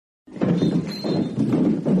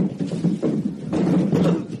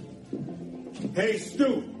Hey,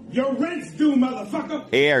 Stu, your rent's due, motherfucker.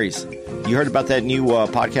 Hey, Aries, you heard about that new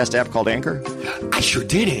podcast app called Anchor? I sure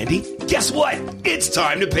did, Andy. Guess what? It's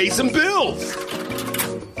time to pay some bills.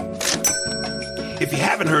 If you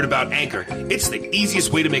haven't heard about Anchor, it's the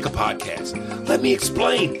easiest way to make a podcast. Let me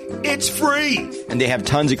explain. It's free. And they have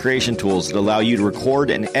tons of creation tools that allow you to record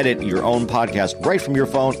and edit your own podcast right from your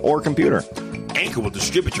phone or computer. Anchor will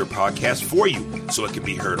distribute your podcast for you so it can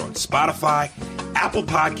be heard on Spotify, Apple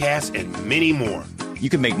Podcasts, and many more. You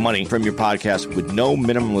can make money from your podcast with no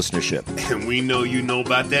minimum listenership. And we know you know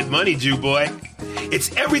about that money, Jew boy.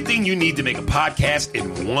 It's everything you need to make a podcast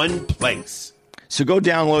in one place. So go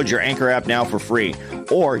download your Anchor app now for free,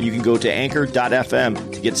 or you can go to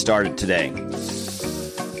anchor.fm to get started today.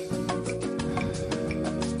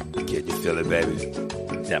 Can you feel it, baby?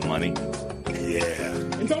 Is that money? Yeah.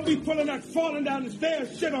 And don't be pulling that falling down the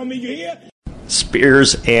stairs shit on me, you hear?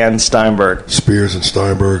 Spears and Steinberg. Spears and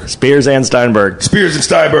Steinberg. Spears and Steinberg. Spears and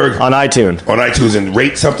Steinberg. On iTunes. On iTunes, and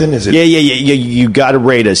rate something? Is it? Yeah. You got to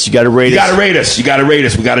rate us. You got to rate us. You got to rate us. You got to rate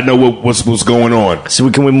us. We got to know what's going on. So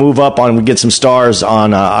we move up on, we get some stars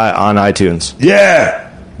on iTunes.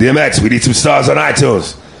 Yeah. DMX, we need some stars on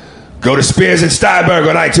iTunes. Go to Spears and Steinberg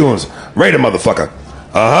on iTunes. Rate a motherfucker.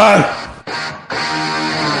 Uh-huh.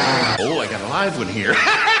 Oh, I got a live one here.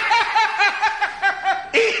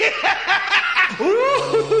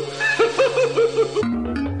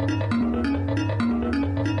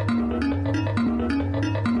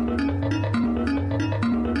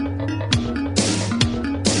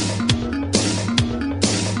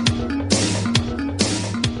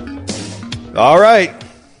 All right.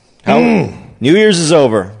 New Year's is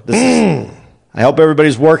over. I hope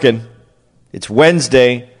everybody's working. It's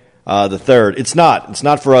Wednesday, the 3rd. It's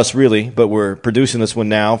not for us really, but we're producing this one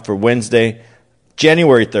now for Wednesday,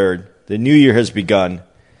 January 3rd. The new year has begun.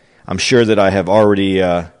 I'm sure that I have already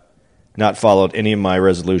not followed any of my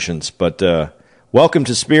resolutions, but welcome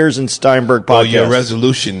to Spears and Steinberg podcast. Well, your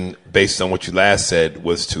resolution, based on what you last said,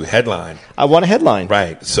 was to headline. I want a headline.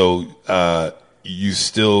 Right. So you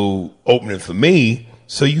still opening for me,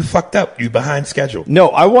 so you fucked up. You behind schedule. No,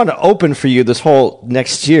 I want to open for you this whole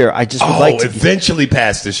next year. I just would like to eventually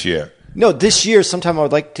pass this year. No, this year sometime I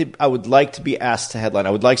would like to be asked to headline. I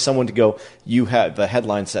would like someone to go, you have the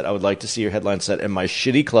headline set. I would like to see your headline set in my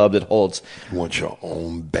shitty club that holds. You want your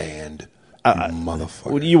own band, you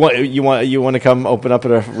motherfucker. You want to come open up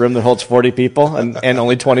at a room that holds 40 people and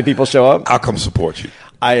only 20 people show up? I'll come support you.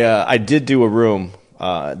 I did do a room.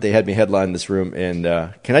 They had me headline this room, and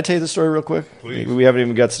can I tell you the story real quick? Please. We haven't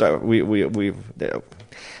even got started.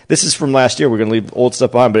 This is from last year. We're going to leave old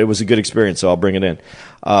stuff behind, but it was a good experience, so I'll bring it in.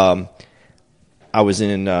 I was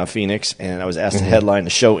in Phoenix, and I was asked to headline a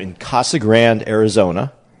show in Casa Grande,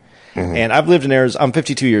 Arizona. And I've lived in Arizona. I'm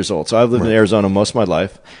 52 years old, so I've lived in Arizona most of my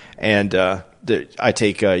life. And you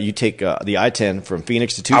take the I-10 from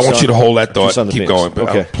Phoenix to Tucson. I want you to hold that thought. Keep going. But,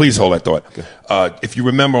 okay. Please hold that thought. Okay. If you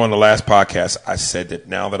remember on the last podcast, I said that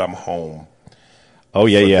now that I'm home. Oh,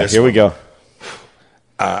 yeah. Here we go.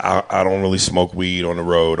 I don't really smoke weed on the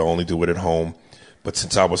road. I only do it at home. But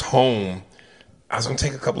since I was home, I was going to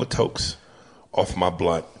take a couple of tokes off my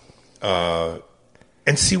blunt and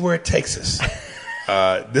see where it takes us.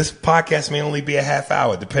 This podcast may only be a half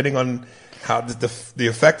hour, depending on how the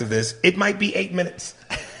effect of this. It might be 8 minutes.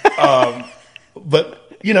 But,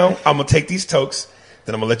 I'm going to take these tokes,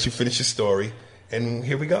 then I'm going to let you finish your story, and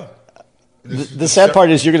here we go. The sad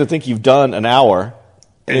part is you're going to think you've done an hour,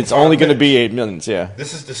 and it's only going to be 8 minutes, yeah.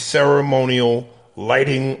 This is the ceremonial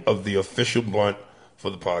lighting of the official blunt for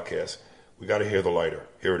the podcast. We got to hear the lighter.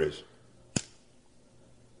 Here it is.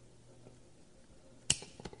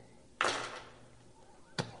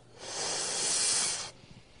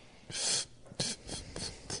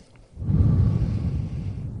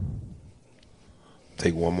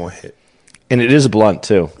 Take one more hit. And it is a blunt,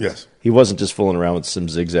 too. Yes. He wasn't just fooling around with some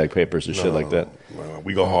zigzag papers or shit like that. No,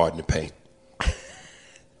 we go hard in the paint.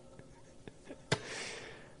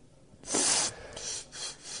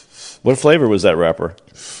 What flavor was that wrapper?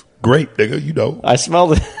 Great, nigga. You know. I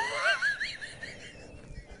smelled it.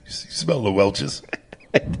 You smell the Welch's.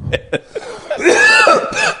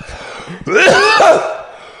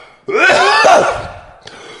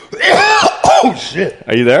 Oh, shit.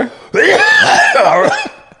 Are you there?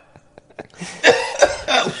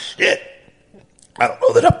 Oh, shit. I don't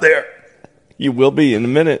know that up there. You will be in a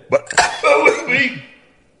minute. But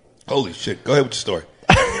holy shit. Go ahead with your story.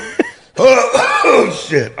 Oh,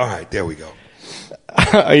 shit. All right, there we go.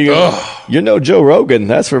 You're no Joe Rogan.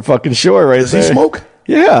 That's for fucking sure right Does there. he smoke?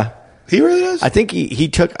 Yeah. He really does? I think he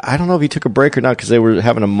took, I don't know if he took a break or not because they were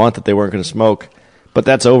having a month that they weren't going to smoke. But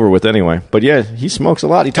that's over with anyway. But yeah, he smokes a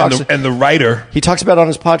lot. He talks And the writer, he talks about it on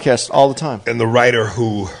his podcast all the time. and the writer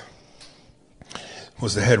who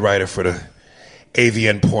was the head writer for the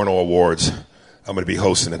AVN Porno Awards, I'm going to be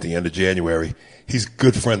hosting at the end of January. He's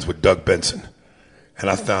good friends with Doug Benson. And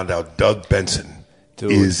I found out Doug Benson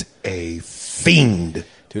is a fiend.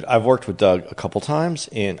 Dude, I've worked with Doug a couple times.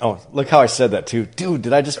 Look how I said that too. Dude,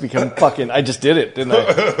 did I just become I just did it, didn't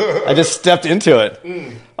I? I just stepped into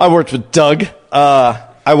it. I worked with Doug.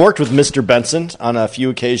 I worked with Mr. Benson on a few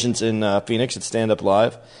occasions in Phoenix at Stand Up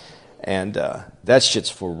Live. And that shit's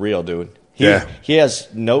for real, dude. He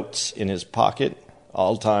has notes in his pocket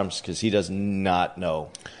all times because he does not know.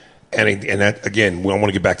 And that, again, we don't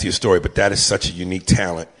want to get back to your story, but that is such a unique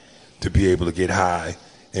talent to be able to get high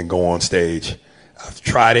and go on stage. I've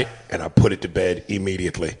tried it, and I put it to bed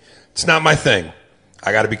immediately. It's not my thing.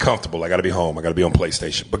 I got to be comfortable. I got to be home. I got to be on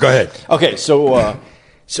PlayStation. But go ahead. Okay, so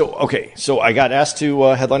I got asked to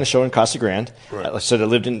headline a show in Casa Grande. Right. I said I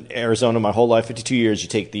lived in Arizona my whole life, 52 years. You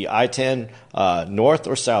take the I-10 north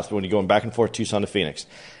or south when you're going back and forth Tucson to Phoenix,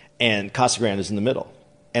 and Casa Grande is in the middle.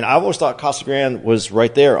 And I always thought Casa Grande was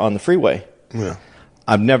right there on the freeway. Yeah.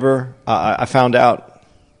 I found out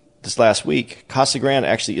this last week, Casa Grande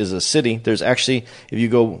actually is a city. There's actually, if you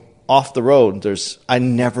go off the road, I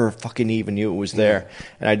never fucking even knew it was there.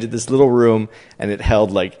 And I did this little room, and it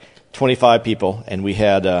held like 25 people, and we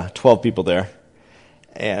had 12 people there.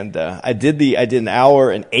 And I did an hour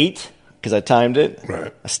and 8 because I timed it.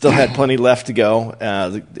 Right. I still had plenty left to go,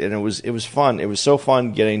 and it was fun. It was so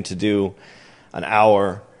fun getting to do an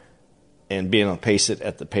hour and being able to pace it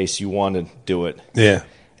at the pace you want to do it. Yeah.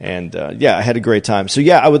 And I had a great time. So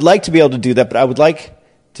I would like to be able to do that, but I would like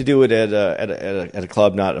to do it at a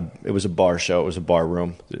club. It was a bar show. It was a bar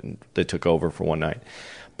room. They took over for one night.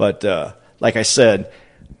 But like I said,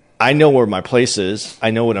 I know where my place is.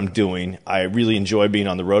 I know what I'm doing. I really enjoy being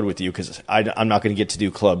on the road with you because I'm not going to get to do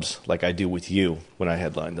clubs like I do with you when I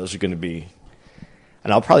headline. Those are going to be,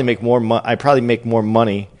 and I'll probably make more. I probably make more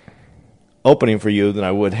money opening for you than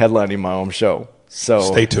I would headlining my own show. So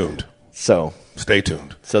Stay tuned. Stay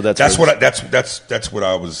tuned. So that's what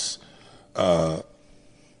I was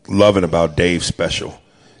loving about Dave's special.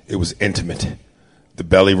 It was intimate. The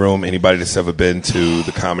Belly Room. Anybody that's ever been to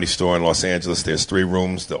the Comedy Store in Los Angeles, there's 3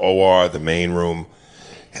 rooms: the OR, the main room,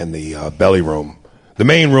 and the Belly Room. The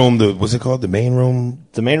main room. What's it called? The main room.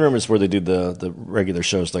 The main room is where they do the regular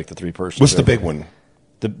shows, like the 3-person. What's show. the big one?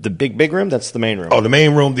 The big room. That's the main room. Oh, the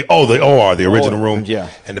main room. The OR, the original room. Yeah.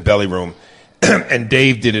 And the Belly Room. And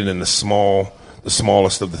Dave did it in the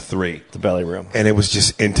smallest of the 3. The Belly Room. And it was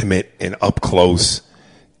just intimate and up close.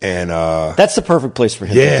 And that's the perfect place for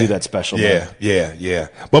him to do that special. Yeah.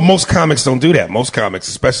 But most comics don't do that. Most comics,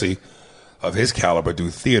 especially of his caliber,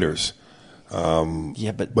 do theaters.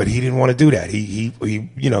 But he didn't want to do that. He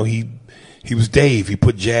was Dave. He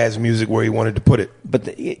put jazz music where he wanted to put it. But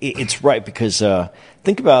it's right because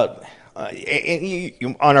think about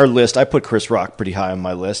on our list. I put Chris Rock pretty high on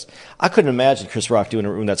my list. I couldn't imagine Chris Rock doing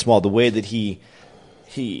a room that small. The way that he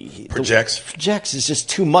projects is just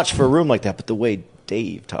too much for a room like that. But the way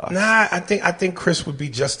Dave talks, nah, I think Chris would be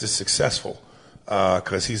just as successful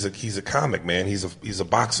because he's a comic, man. He's a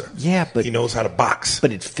boxer. Yeah, but he knows how to box.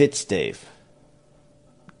 But it fits Dave.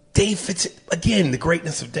 Dave fits it again. The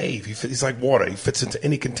greatness of Dave. He's like water. He fits into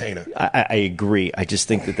any container. I agree. I just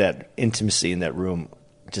think that intimacy in that room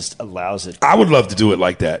just allows it. I would love to do it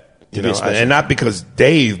like that, and not because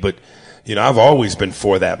Dave, but I've always been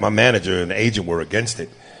for that. My manager and the agent were against it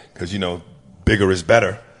because bigger is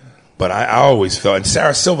better. But I always felt, and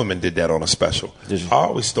Sarah Silverman did that on a special. I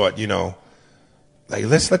always thought, like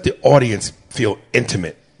let's let the audience feel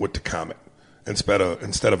intimate with the comic instead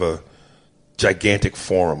of a gigantic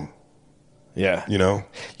forum. Yeah.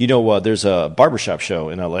 There's a barbershop show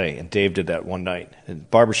in L.A., and Dave did that one night. And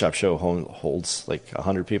barbershop show holds like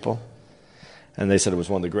 100 people. And they said it was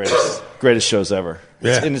one of the greatest shows ever.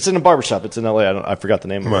 Yeah. And it's in a barbershop. It's in L.A. I forgot the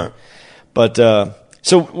name of it. But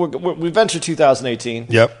so we've entered 2018.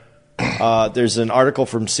 Yep. There's an article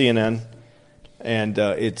from CNN, and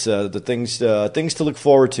it's the things to look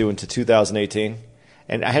forward to into 2018.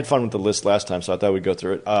 And I had fun with the list last time, so I thought we'd go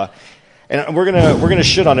through it. And we're gonna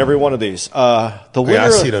shit on every one of these. The winter, I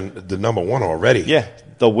see the number one already. Yeah,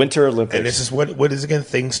 the Winter Olympics. And this is what is again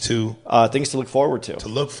things to look forward to. To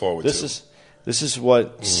look forward to. This is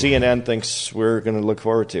what CNN thinks we're going to look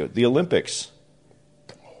forward to. The Olympics.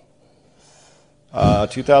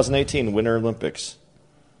 2018 Winter Olympics.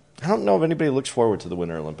 I don't know if anybody looks forward to the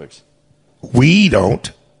Winter Olympics. We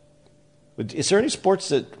don't. Is there any sports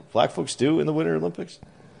that black folks do in the Winter Olympics?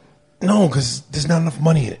 No, because there's not enough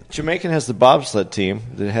money in it. Jamaican has the bobsled team.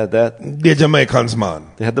 They had that. They're Jamaicans,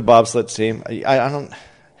 man. They had the bobsled team. I don't.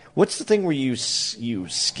 What's the thing where you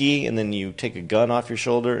ski and then you take a gun off your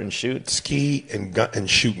shoulder and shoot? Ski and gun and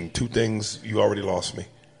shooting, two things. You already lost me.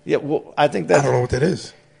 Yeah, well, I think that. I don't know what that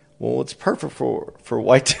is. Well, it's perfect for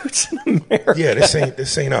white dudes in America. Yeah,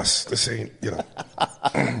 this ain't us. This ain't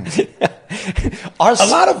Our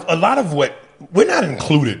a lot of what we're not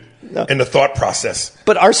included in the thought process.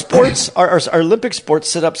 But our sports, our Olympic sports,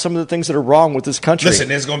 set up some of the things that are wrong with this country. Listen,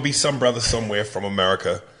 there's going to be some brother somewhere from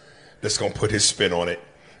America that's going to put his spin on it,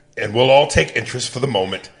 and we'll all take interest for the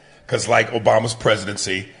moment because, like Obama's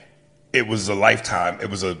presidency, it was a lifetime.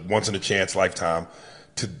 It was a once in a chance lifetime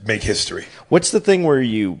to make history. What's the thing where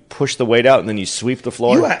you push the weight out and then you sweep the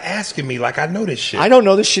floor? You are asking me like I know this shit. I don't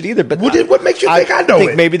know this shit either. But what makes you think I know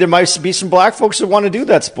think it? Maybe there might be some black folks that want to do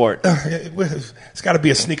that sport. It's got to be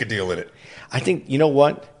a sneaker deal in it. I think, you know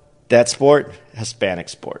what? That sport, Hispanic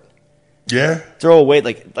sport. Yeah. Throw away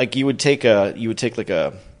like you would take like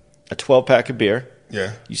a 12-pack of beer.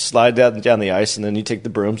 Yeah. You slide down the ice and then you take the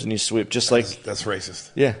brooms and you sweep just like that's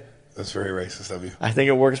racist. Yeah. That's very racist of you. I think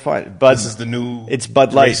it works fine. This is the new It's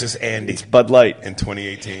Bud Light. Racist Andy. It's Bud Light. In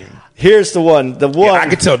 2018. Here's the one. Yeah, I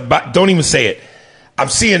can tell. But don't even say it. I'm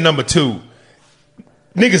seeing number 2.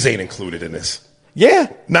 Niggas ain't included in this.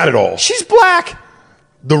 Yeah. Not at all. She's black.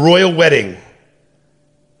 The royal wedding.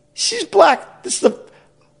 She's black. This is the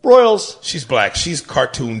Royals. She's black. She's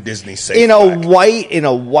cartoon Disney safe. In black.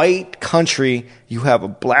 a white country, you have a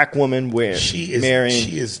black woman marrying. She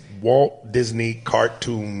is Walt Disney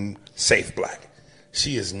cartoon safe black.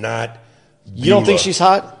 She is not. You don't think she's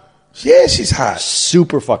hot? Yeah, she's hot.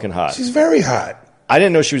 Super fucking hot. She's very hot. I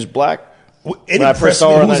didn't know she was black. It impressed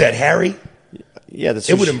me. Who's that? Harry? Yeah, that's.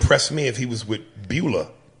 It would impress me if he was with Beulah.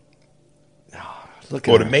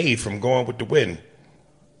 Or the maid from Gone with the Wind.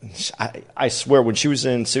 I swear, when she was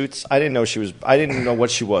in Suits, I didn't know what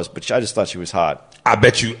she was, but I just thought she was hot. I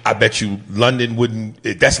bet you London wouldn't.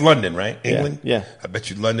 That's London, right? England. Yeah. I bet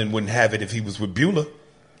you London wouldn't have it if he was with Beulah.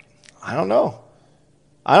 I don't know.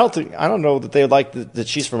 I don't know that they like that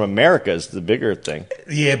she's from America is the bigger thing.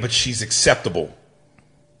 Yeah, but she's acceptable.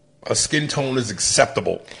 Her skin tone is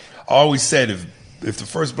acceptable. I always said if the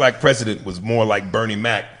first black president was more like Bernie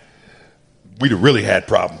Mac, we'd have really had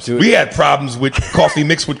problems. Dude, we had problems with coffee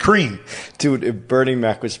mixed with cream. Dude, if Bernie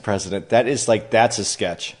Mac was president, that's a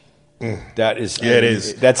sketch. That is. Yeah, it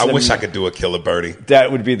is. I wish I could do a Killer Bernie.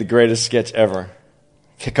 That would be the greatest sketch ever.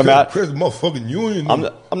 Come out. Chris, motherfucking union.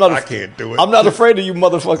 I can't do it. I'm not afraid of you,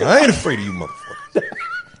 motherfucker. I ain't afraid of you, motherfucker.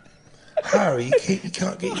 Harry, you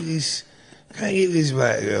can't get this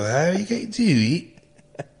black girl. Harry, you can't do it.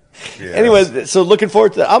 Yeah, anyway, so I'm looking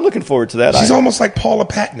forward to that. She's almost like Paula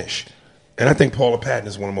Pattonish. And I think Paula Patton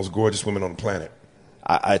is one of the most gorgeous women on the planet.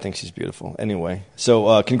 I think she's beautiful. Anyway,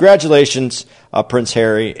 so congratulations, Prince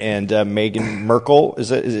Harry and Meghan Markle.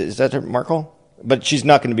 Is that her Markle? But she's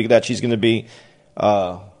not going to be that. She's going to be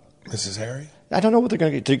Mrs. Harry. I don't know what they're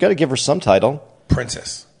going to get. They got to give her some title.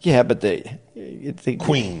 Princess. Yeah, but they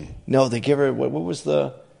Queen. No, they give her what was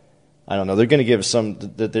the? I don't know. They're going to give some.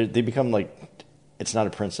 They become like. It's not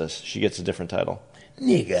a princess. She gets a different title.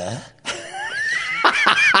 Nigga.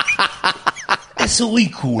 That's what we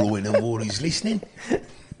call when nobody's listening.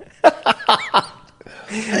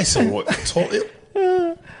 That's what talk.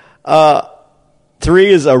 3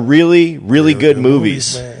 is a really good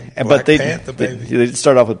movies. Black Panther, baby. They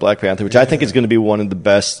start off with Black Panther, which I think is going to be one of the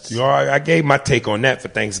best. I gave my take on that for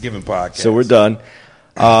Thanksgiving podcast. So we're done.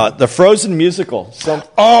 The Frozen musical.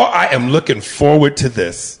 I am looking forward to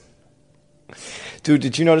this. Dude,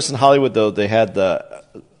 did you notice in Hollywood, though, they had the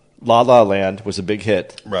La La Land was a big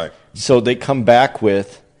hit. Right. So they come back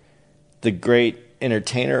with The Great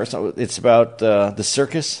Entertainer or something. It's about the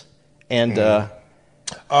circus and...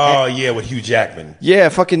 with Hugh Jackman. Yeah,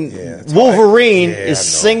 Wolverine is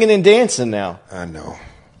singing and dancing now. I know.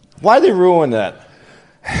 Why they ruin that?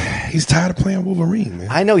 He's tired of playing Wolverine, man.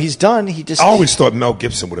 I know he's done. I always thought Mel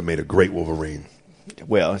Gibson would have made a great Wolverine.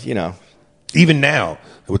 Well, even now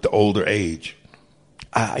with the older age,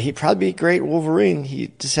 he'd probably be a great Wolverine.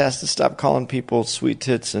 He just has to stop calling people sweet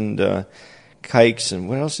tits and kikes and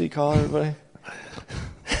what else do you call everybody?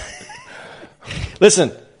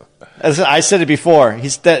 Listen. As I said it before,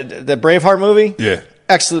 he's that Braveheart movie. Yeah,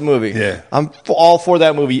 excellent movie. Yeah, I'm all for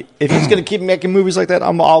that movie. If he's going to keep making movies like that,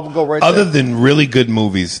 I'll go right. Other there. than really good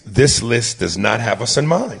movies, this list does not have us in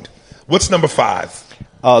mind. What's number 5?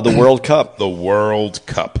 The World Cup. The World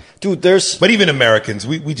Cup, dude. But even Americans,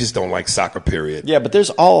 we just don't like soccer. Period. Yeah, but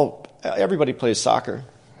everybody plays soccer.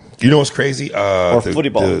 You know what's crazy? Or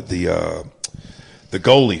football. The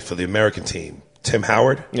goalie for the American team, Tim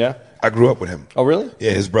Howard. Yeah. I grew up with him. Oh, really?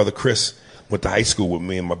 Yeah, his brother Chris went to high school with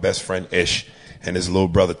me and my best friend Ish and his little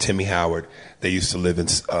brother Timmy Howard. They used to live in,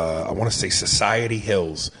 I want to say Society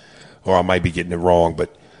Hills, or I might be getting it wrong,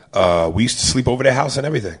 but we used to sleep over their house and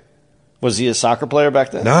everything. Was he a soccer player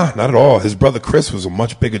back then? Nah, not at all. His brother Chris was a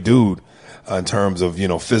much bigger dude in terms of,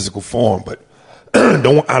 physical form, but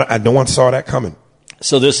no one saw that coming.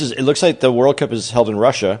 So it looks like the World Cup is held in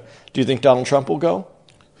Russia. Do you think Donald Trump will go?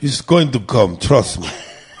 He's going to come, trust me.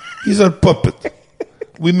 He's a puppet.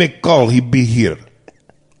 We make call, he be here.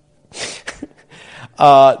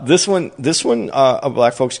 This one,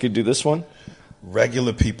 black folks could do this one.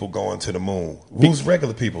 Regular people going to the moon. Who's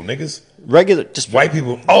regular people, niggas? Regular, just White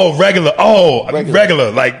people. Oh, regular. Oh, Regular.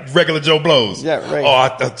 regular. Like regular Joe Blows. Yeah, regular.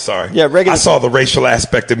 Oh, I'm sorry. Yeah, regular. I saw the racial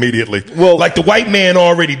aspect immediately. Well- like the white man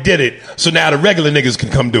already did it, so now the regular niggas can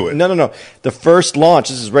come do it. No. The first launch.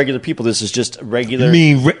 This is regular people. This is just regular. You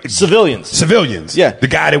mean civilians? Civilians. Yeah. The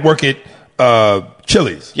guy that work at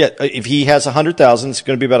Chili's. Yeah. If he has 100,000, it's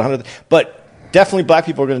going to be about 100. But definitely, black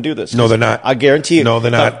people are going to do this. No, they're not. I guarantee you. No, they're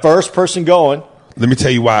not. The first person going. Let me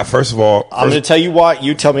tell you why. First of all, I'm going to tell you why.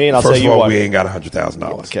 You tell me, and I'll tell first you of all, why. we ain't got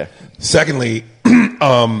 $100,000. Okay. Secondly,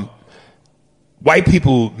 white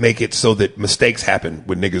people make it so that mistakes happen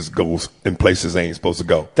when niggas goes in places they ain't supposed to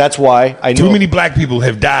go. That's why I know. Too many black people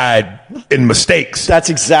have died in mistakes. That's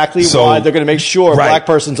exactly So- why they're going to make sure a Right. black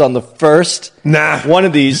person's on the first one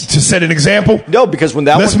of these. To set an example? No, because when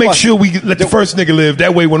that Let's one make flies- sure we let the first nigga live.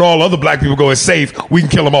 That way when all other black people go, it's safe. We can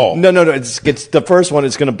kill them all. No. It's the first one.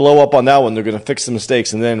 It's going to blow up on that one. They're going to fix the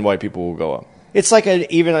mistakes, and then white people will go up. It's like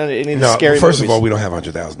even in No, scary first movies. of all, we don't have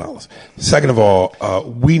 $100,000. Second of all,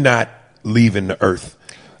 we not leaving the earth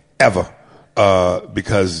ever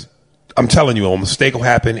because I'm telling you, a mistake will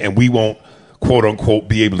happen and we won't, quote unquote,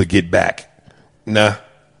 be able to get back. Nah,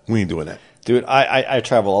 we ain't doing that. Dude, I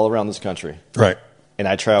travel all around this country, Right. and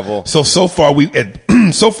I travel. So far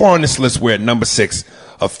so far on this list, we're at number 6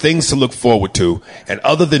 of things to look forward to. And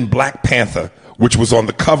other than Black Panther, which was on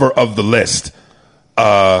the cover of the list,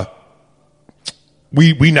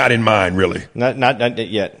 we not in mind really. Not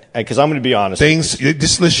yet, because I'm going to be honest.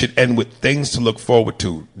 This list should end with things to look forward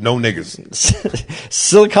to. No niggas.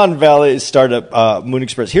 Silicon Valley startup Moon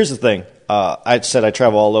Express. Here's the thing. I said I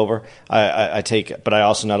travel all over. But I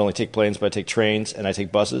also not only take planes, but I take trains and I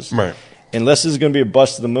take buses. Right. Unless this is going to be a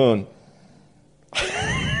bus to the moon.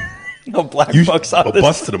 No black folks on a this.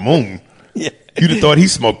 bus to the moon. Yeah. You'd have thought he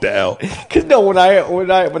smoked the L. Because no, when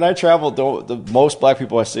I travel, the most black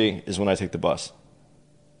people I see is when I take the bus.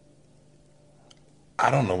 I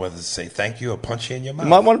don't know whether to say thank you or punch you in your mouth. You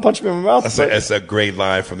might want to punch me in my mouth. That's a great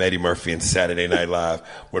line from Eddie Murphy in Saturday Night Live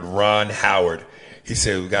with Ron Howard. He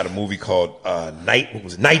said we got a movie called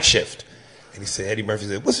Night Shift, and he said Eddie Murphy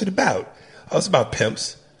said, "What's it about?" Oh, it's about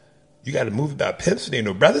pimps. You got a movie about pimps and there ain't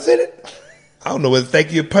no brothers in it? I don't know whether to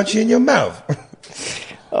thank you or punch you in your mouth.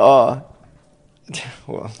 Well,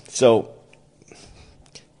 so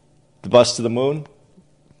the bus to the moon,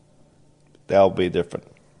 that'll be different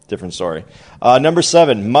story. Number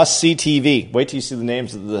 7, must-see TV. Wait till you see the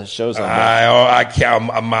names of the shows on there. I can't.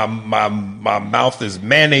 My mouth is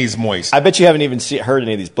mayonnaise moist. I bet you haven't even heard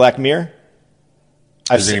any of these. Black Mirror?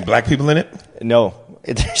 Is there any black people in it? No.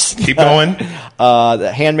 Keep going.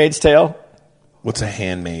 The Handmaid's Tale. What's a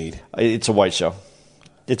handmaid? It's a white show.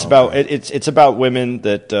 It's about it's about women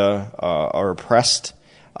that are oppressed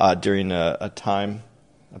during a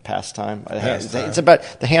past time. It's about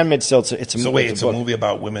the Handmaid's Tale. It's a movie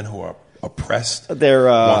about women who are oppressed. They're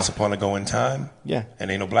once upon a go in time. Yeah, and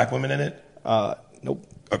ain't no black women in it. Nope.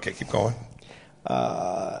 Okay, keep going.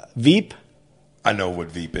 Veep. I know what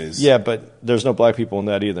Veep is. Yeah, but there's no black people in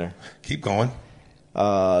that either. Keep going.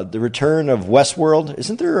 The Return of Westworld.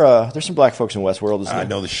 Isn't there? There's some black folks in Westworld. Isn't I there?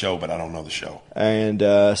 know the show, but I don't know the show. And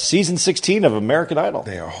season 16 of American Idol.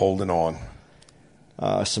 They are holding on.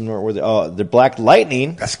 Some noteworthy. The Black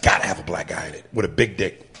Lightning. That's got to have a black guy in it with a big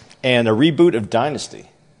dick. And a reboot of Dynasty.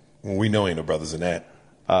 Well, we know ain't no brothers in that.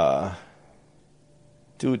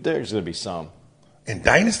 Dude, there's gonna be some. In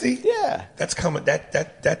Dynasty? Yeah. That's coming.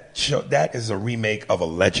 That show, that is a remake of a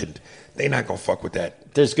legend. They not gonna fuck with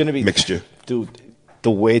that. There's gonna be mixture. Dude,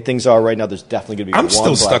 the way things are right now, there's definitely gonna be. I'm one still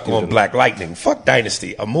black stuck dude on in Black Lightning. Fuck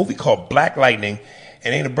Dynasty. A movie called Black Lightning,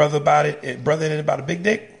 and ain't a brother about it. Brother in it about a big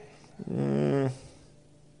dick. I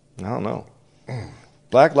don't know.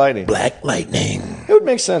 Black Lightning. Black Lightning. It would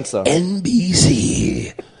make sense though.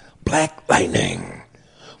 NBC. Black Lightning.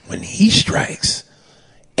 When he strikes,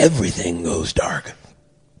 everything goes dark.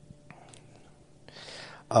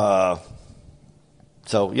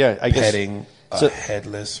 So yeah, I guess Petting a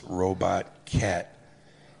headless robot cat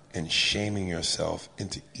and shaming yourself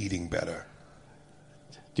into eating better.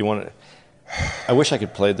 Do you want to? I wish I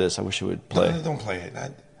could play this. I wish it would play. No, don't play it.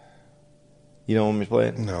 You don't want me to play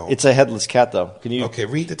it? No. It's a headless cat, though. Can you? Okay,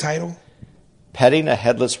 read the title. Petting a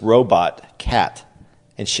headless robot cat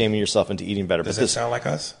and shaming yourself into eating better. Does but that this sound like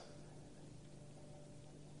us?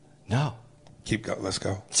 no. Keep going. Let's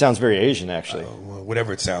go. It sounds very Asian, actually. Well,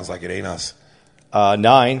 whatever it sounds like, it ain't us.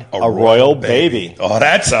 9. A royal baby. Oh,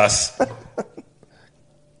 that's us.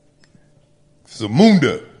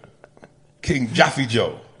 Zamunda. King Jaffe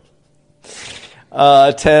Joe.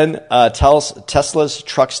 10. Tesla's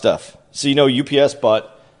truck stuff. So UPS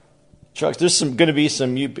bought trucks. There's going to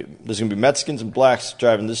be Mexicans and blacks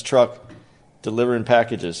driving this truck, delivering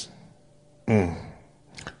packages.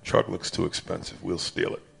 Truck looks too expensive. We'll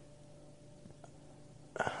steal it.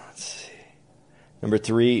 Let's see. Number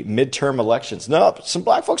 3, midterm elections. No, some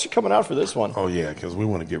black folks are coming out for this one. Oh yeah, because we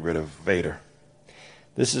want to get rid of Vader.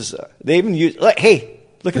 This is they even use. Hey,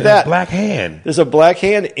 look at that black hand. There's a black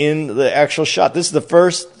hand in the actual shot. This is the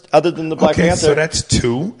first, other than the Black Panther. So that's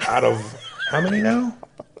 2 out of how many now?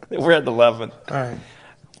 We're at 11. All right.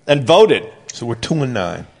 And voted. So we're 2 and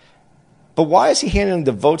 9. But why is he handing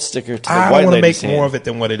the vote sticker to the I white want to lady's make hand? more of it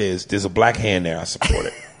than what it is. There's a black hand there. I support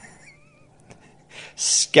it.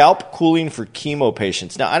 Scalp cooling for chemo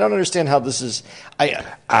patients. Now, I don't understand how this is.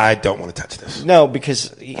 I don't want to touch this. No,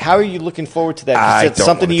 because how are you looking forward to that? I It's don't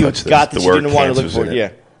something wanna you touch this. got The that you word didn't want to look cancer's for. in it.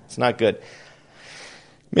 Yeah, it's not good.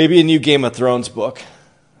 Maybe a new Game of Thrones book.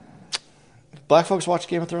 Black folks watch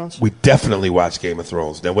Game of Thrones? We definitely watch Game of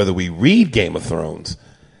Thrones. Now, whether we read Game of Thrones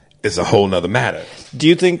is a whole nother matter. Do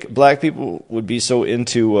you think black people would be so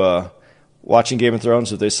into watching Game of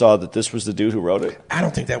Thrones if they saw that this was the dude who wrote it? I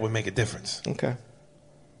don't think that would make a difference. Okay.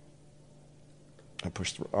 I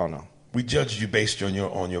pushed. Oh no. We judge you based on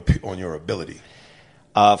your ability.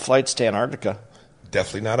 Flights to Antarctica.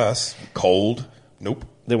 Definitely not us. Cold. Nope.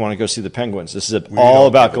 They want to go see the penguins. This is We all don't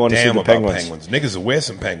about give a going to see damn the about penguins. Niggas will wear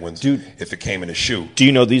some penguins, Dude. if it came in a shoe. Do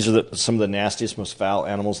you know these are some of the nastiest, most foul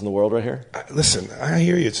animals in the world right here? Listen, I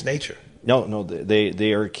hear you. It's nature. No,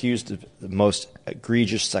 they are accused of the most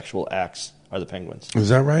egregious sexual acts are the penguins. Is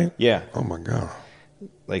that right? Yeah. Oh my God.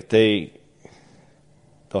 Like they'll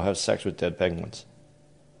have sex with dead penguins.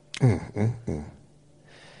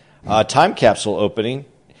 Time capsule opening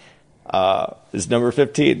is number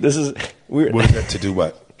 15. This is weird. What is that to do?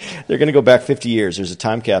 What? They're going to go back 50 years. There's a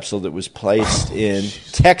time capsule that was placed in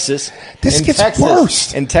Texas. This in gets Texas,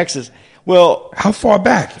 worse. In Texas. Well, How far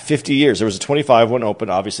back? 50 years. There was a 25 one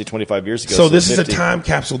open, obviously 25 years ago. So this is a 50. time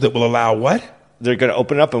capsule that will allow what? They're going to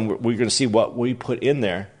open it up, and we're going to see what we put in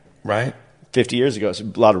there Right? 50 years ago. It's a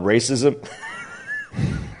lot of racism.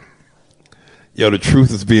 Yo, the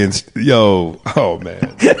truth is being. Oh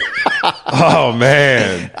man. Oh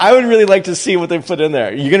man. I would really like to see what they put in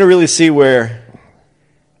there. You're going to really see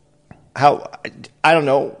I don't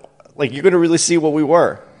know. Like, you're going to really see what we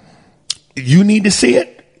were. You need to see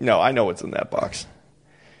it. No, I know what's in that box.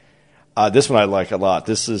 This one I like a lot.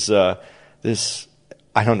 This is this.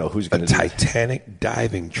 I don't know who's A going to do it. Titanic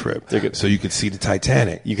diving trip. They're good. So you could see the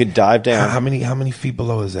Titanic. You can dive down. How many feet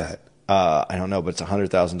below is that? I don't know, but it's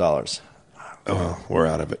 $100,000. Oh, we're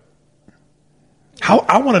out of it.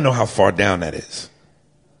 I want to know how far down that is.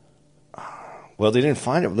 Well, they didn't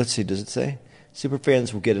find it. Let's see. Does it say?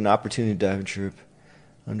 Superfans will get an opportunity to dive and trip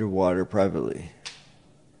underwater privately.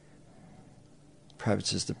 Private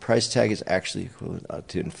says the price tag is actually equivalent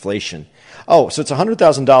to inflation. Oh, so it's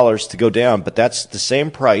 $100,000 to go down, but that's the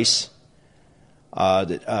same price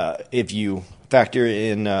that if you factor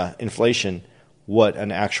in inflation, what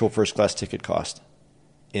an actual first class ticket cost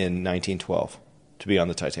in 1912 to be on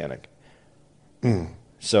the Titanic.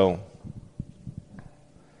 So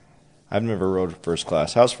I've never rode first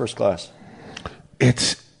class. How's first class?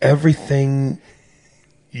 It's everything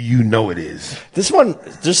you know it is. This one,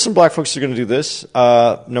 there's some black folks who are going to do this.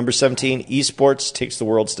 Number 17, esports takes the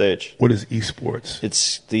world stage. What is esports?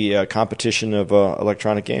 It's the competition of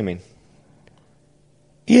electronic gaming.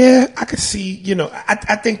 Yeah, I could see,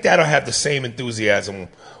 I think that'll have the same enthusiasm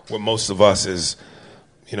with most of us as,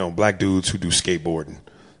 black dudes who do skateboarding.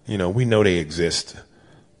 We know they exist,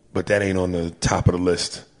 but that ain't on the top of the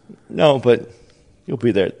list. No, but you'll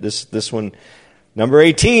be there. This one, number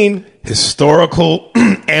 18. Historical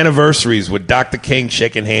anniversaries with Dr. King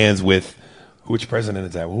shaking hands with, which president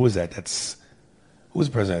is that? Who was that? Who was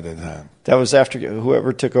president at that time? That was after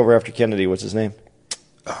whoever took over after Kennedy. What's his name?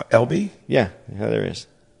 LB? Yeah, there he is.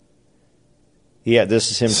 Yeah,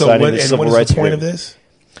 this is him So signing the civil what is rights the point agreement. of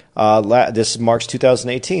this? This marks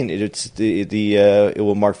 2018. It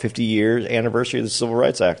will mark 50 years anniversary of the Civil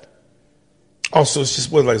Rights Act. Oh, so it's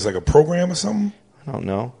just it's like a program or something? I don't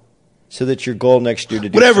know. so that your goal next year to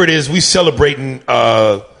do Whatever it is, we celebrating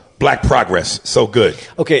Black progress. So good.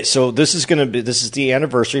 Okay, so this is the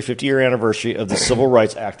anniversary, 50-year anniversary of the Civil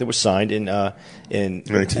Rights Act that was signed in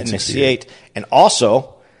 1968, and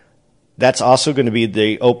also that's also going to be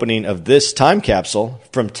the opening of this time capsule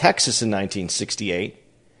from Texas in 1968.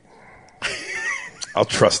 I'll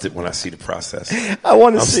trust it when I see the process.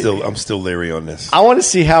 I'm still leery on this. I want to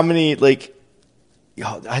see how many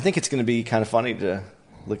I think it's going to be kind of funny to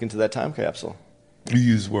look into that time capsule. You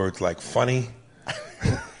use words like funny.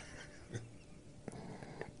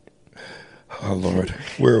 Oh Lord,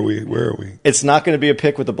 where are we? It's not going to be a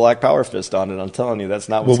pic with a black power fist on it. I'm telling you, that's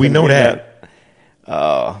not. What's we know that.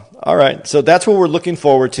 All right, so that's what we're looking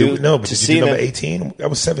forward to. No, but did you do number 18?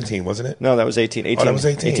 That was 17, wasn't it? No, that was 18. 18 that was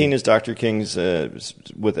 18. 18 is Dr. King's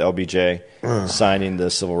with LBJ signing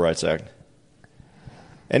the Civil Rights Act.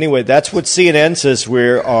 Anyway, that's what CNN says we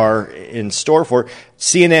are in store for.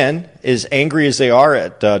 CNN, as angry as they are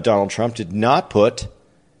at Donald Trump, did not put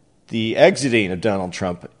the exiting of Donald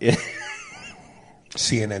Trump in.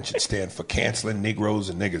 CNN should stand for canceling Negroes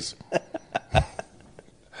and niggas.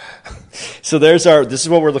 So this is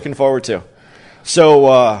what we're looking forward to. So,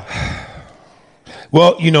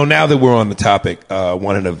 well, now that we're on the topic, some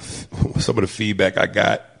of the feedback I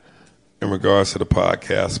got in regards to the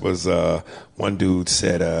podcast was one dude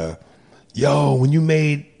said, yo, when you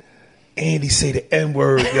made Andy say the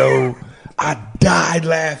N-word, yo, I died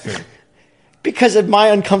laughing. Because of my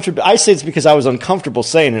uncomfortable, I say it's because I was uncomfortable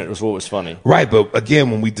saying it was what was funny. Right, but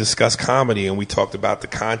again, when we discuss comedy and we talked about the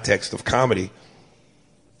context of comedy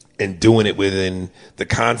and doing it within the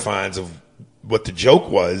confines of what the joke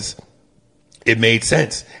was, it made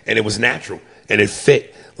sense and it was natural and it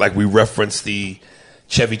fit. Like we referenced the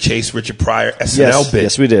Chevy Chase, Richard Pryor SNL bit.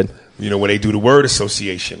 Yes, we did. When they do the word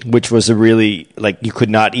association. Which was a really, you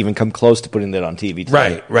could not even come close to putting that on TV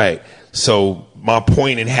today. Right. So my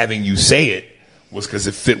point in having you say it was because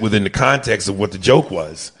it fit within the context of what the joke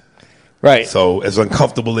was. Right. So as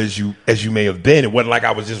uncomfortable as you may have been, it wasn't like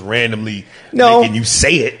I was just randomly making you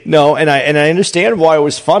say it. No, and I understand why it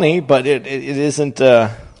was funny, but it isn't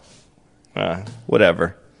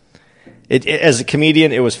whatever. It as a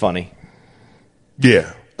comedian, it was funny.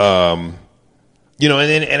 Yeah. And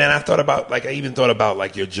then I thought about I even thought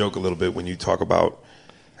about your joke a little bit when you talk about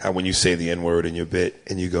how when you say the N-word in your bit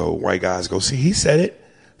and you go, white guys go, see, he said it,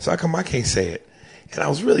 so how come I can't say it? And I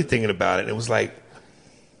was really thinking about it, and it was like,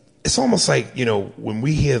 it's almost like, when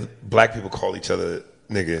we hear black people call each other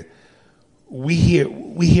nigga, we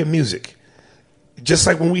hear music. Just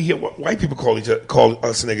like when we hear white people call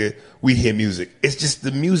us nigga, we hear music. It's just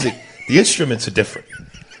the music, the instruments are different.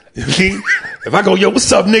 You know what I mean? If I go, yo, what's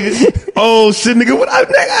up, nigga? Oh shit, nigga, what up,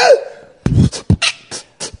 nigga?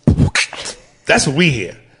 That's what we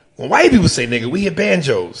hear. When white people say nigga, we hear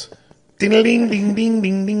banjos. Ding ding ding ding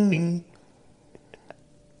ding ding ding.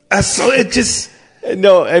 So it just it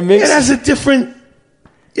has a different,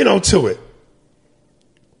 to it.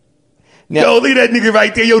 Now, yo, look at that nigga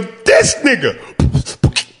right there. Yo, this nigga.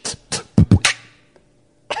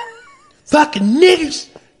 Fucking niggas.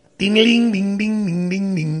 Ding ding ding ding ding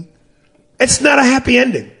ding ding. It's not a happy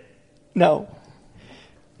ending. No.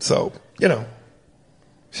 So,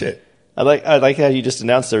 shit. I like how you just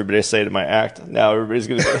announced everybody to say it in my act. Now everybody's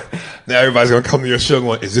gonna now everybody's gonna come to your show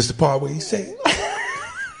going, is this the part where he said it?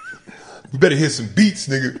 We better hear some beats,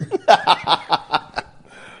 nigga.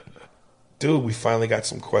 Dude, we finally got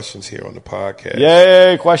some questions here on the podcast.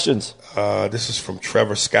 Yay, questions. This is from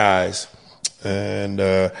Trevor Skies. And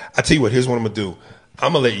I tell you what, here's what I'm going to do.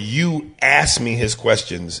 I'm going to let you ask me his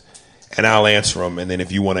questions, and I'll answer them. And then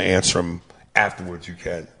if you want to answer them afterwards, you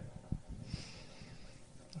can.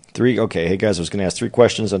 Okay, hey guys, I was going to ask 3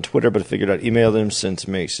 questions on Twitter, but I figured I'd email them since it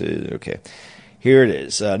makes it. Okay, here it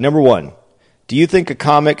is. Number 1. Do you think a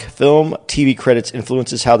comic, film, TV credits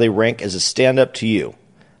influences how they rank as a stand-up to you?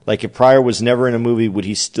 Like if Pryor was never in a movie, would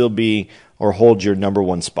he still be or hold your number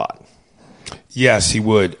 1 spot? Yes, he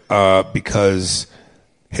would, because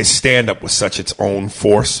his stand-up was such its own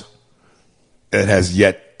force that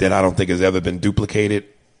I don't think has ever been duplicated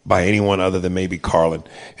by anyone other than maybe Carlin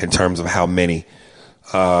in terms of how many.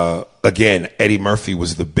 Again, Eddie Murphy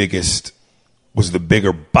was the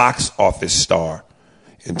bigger box office star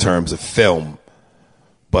in terms of film.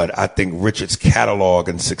 But I think Richard's catalog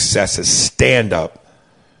and success as stand-up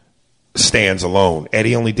stands alone.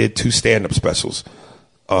 Eddie only did 2 stand-up specials,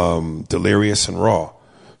 Delirious and Raw.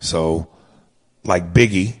 So, like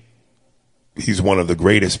Biggie, he's one of the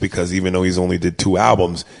greatest because even though he's only did 2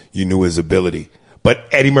 albums, you knew his ability. But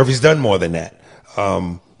Eddie Murphy's done more than that.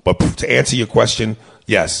 But to answer your question,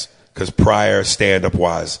 yes, because Pryor,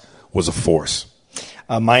 stand-up-wise, was a force.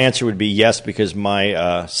 My answer would be yes, because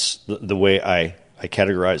my the way I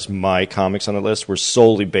categorize my comics on the list were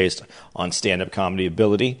solely based on stand-up comedy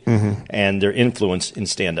ability and their influence in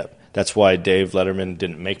stand-up. That's why Dave Letterman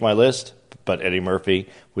didn't make my list, but Eddie Murphy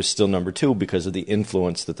was still number 2 because of the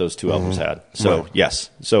influence that those two albums had. So, yes.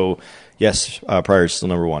 So, yes, Pryor is still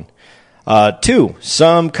number 1. 2,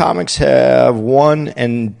 some comics have one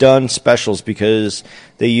and done specials because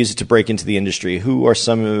they use it to break into the industry. Who are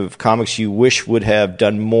some of comics you wish would have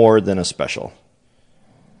done more than a special?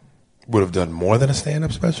 Would have done more than a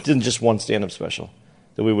stand-up special? Didn't just one stand-up special.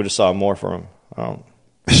 That we would have saw more from him.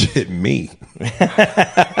 Shit, me.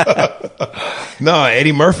 No,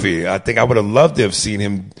 Eddie Murphy. I think I would have loved to have seen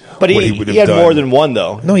him. But he had done more than one,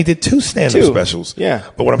 though. No, he did 2 stand-up 2. specials. Yeah.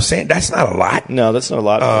 But what I'm saying, that's not a lot. No, that's not a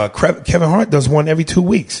lot. Kevin Hart does one every 2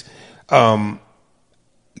 weeks. Given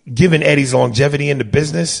Eddie's longevity in the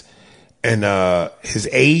business and his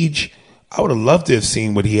age, I would have loved to have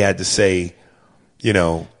seen what he had to say,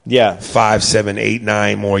 5, 7, 8,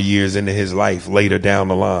 9 more years into his life later down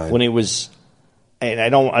the line. When he was, and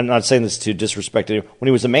I'm not saying this to disrespect him, when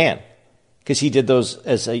he was a man. Because he did those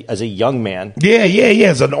as a young man. Yeah,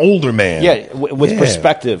 as an older man. Yeah, with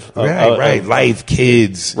perspective. Right. Life,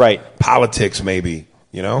 kids. Right. Politics, maybe,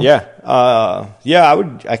 Yeah.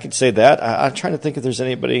 I could say that. I'm trying to think if there's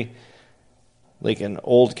anybody like an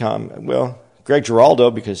old Greg Giraldo,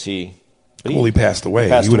 because he passed away.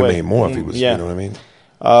 He would have made more if he was, you know what I mean?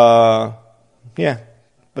 Yeah,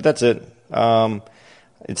 but that's it.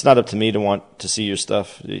 It's not up to me to want to see your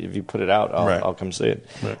stuff. If you put it out, I'll come see it.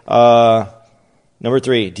 Right. Number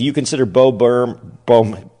 3, do you consider Bo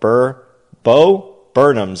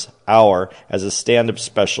Burnham's Hour as a stand-up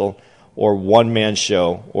special or one-man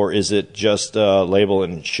show, or is it just a label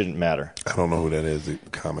and shouldn't matter? I don't know who that is, the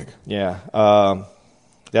comic. Yeah.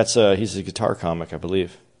 He's a guitar comic, I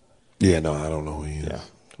believe. Yeah, no, I don't know who he is. Yeah.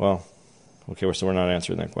 Well, okay, so we're not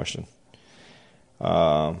answering that question.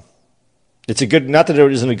 It's a good, not that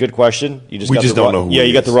it isn't a good question. You just don't know who. Yeah,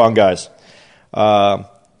 you got the wrong guys.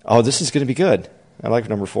 This is going to be good. I like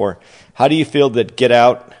number 4. How do you feel that Get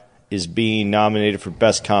Out is being nominated for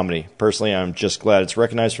Best Comedy? Personally, I'm just glad it's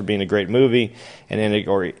recognized for being a great movie, and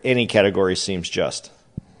any category seems just.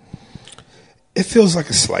 It feels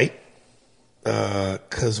like a slight,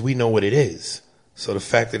 because we know what it is. So the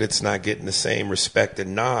fact that it's not getting the same respect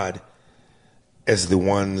and nod as the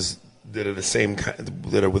ones that are the same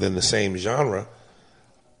that are within the same genre,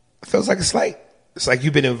 it feels like a slight. It's like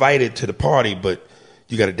you've been invited to the party, but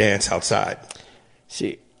you got to dance outside.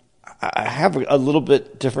 See, I have a little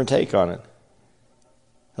bit different take on it.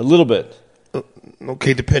 A little bit.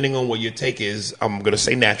 Okay, depending on what your take is, I'm going to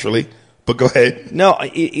say naturally, but go ahead. No,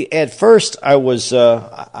 at first I was,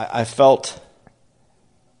 I felt.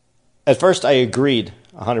 At first I agreed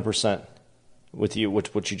 100%. With you,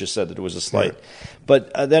 what you just said, that it was a slight, right.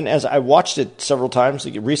 But then as I watched it several times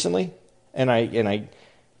recently, and I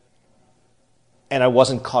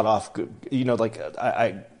wasn't caught off.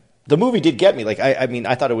 The movie did get me.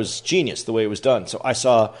 I thought it was genius the way it was done. So I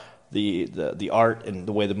saw the art and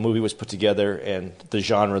the way the movie was put together and the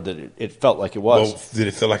genre that it felt like it was. Well, did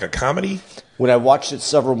it feel like a comedy? When I watched it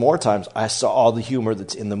several more times, I saw all the humor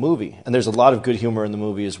that's in the movie. And there's a lot of good humor in the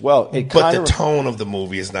movie as well. But the tone of the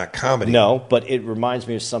movie is not comedy. No, but it reminds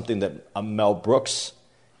me of something that Mel Brooks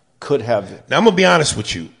could have. Now, I'm going to be honest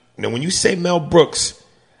with you. Now, when you say Mel Brooks,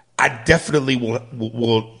 I definitely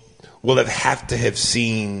will have to have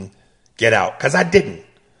seen Get Out, because I didn't.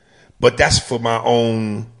 But that's for my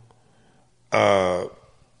own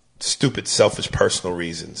stupid, selfish, personal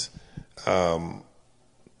reasons.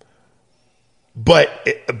 But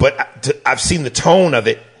I've seen the tone of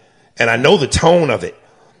it, and I know the tone of it.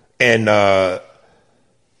 And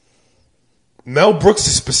Mel Brooks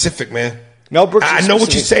is specific, man. Mel Brooks. I know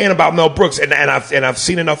what you're saying about Mel Brooks, and I've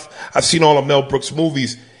seen enough. I've seen all of Mel Brooks'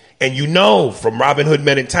 movies, and from Robin Hood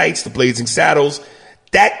Men in Tights to Blazing Saddles,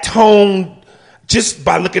 that tone, just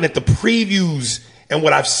by looking at the previews and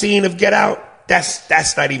what I've seen of Get Out,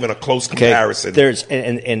 that's not even a close comparison.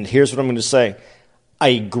 And here's what I'm going to say. I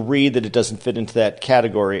agree that it doesn't fit into that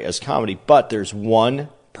category as comedy, but there's one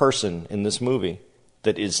person in this movie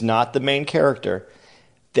that is not the main character,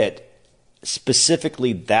 that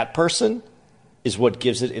specifically that person is what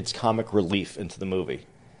gives it its comic relief into the movie.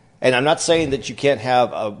 And I'm not saying that you can't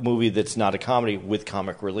have a movie that's not a comedy with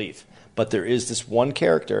comic relief, but there is this one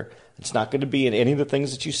character. It's not going to be in any of the things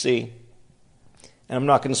that you see, and I'm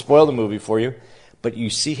not going to spoil the movie for you, but you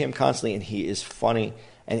see him constantly, and he is funny,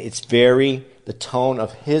 and it's the tone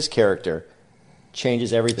of his character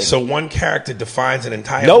changes everything. So one character defines an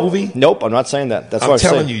entire Nope. movie? Nope, I'm not saying that. That's what I'm I'm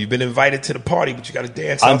telling saying. you, you've been invited to the party, but you got to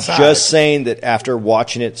dance I'm outside. just saying that after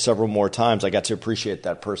watching it several more times, I got to appreciate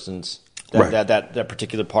that person's that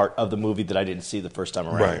particular part of the movie that I didn't see the first time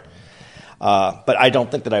around. Right. But I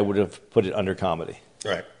don't think that I would have put it under comedy.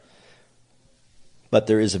 Right. But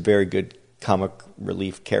there is a very good comic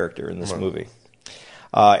relief character in this movie.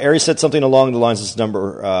 Aries said something along the lines of this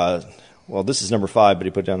number. This is number 5, but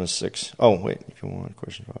he put it down as 6. Oh, wait, if you want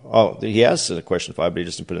question 5. Oh, he has said a question 5, but he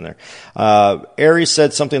just didn't put it in there. Aries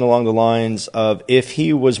said something along the lines of, if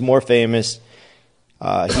he was more famous,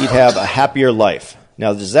 he'd have a happier life.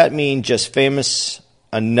 Now, does that mean just famous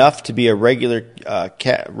enough to be a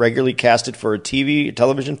regularly casted for a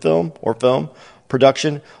television film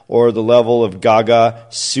production, or the level of Gaga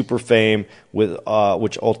super fame with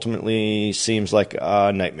which ultimately seems like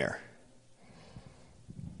a nightmare?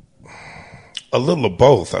 A little of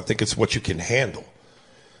both. I think it's what you can handle.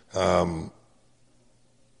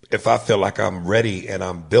 If I feel like I'm ready and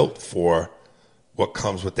I'm built for what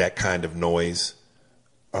comes with that kind of noise,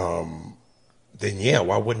 then yeah,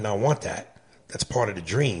 why wouldn't I want that? That's part of the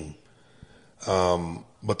dream.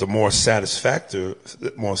 But the more satisfying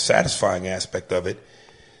aspect of it,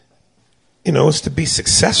 is to be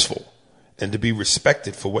successful and to be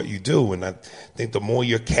respected for what you do. And I think the more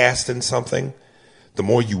you're cast in something, the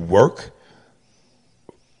more you work.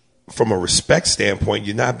 From a respect standpoint,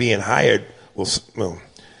 you're not being hired. Well,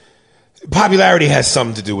 popularity has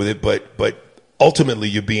something to do with it, but ultimately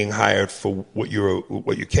you're being hired for what you're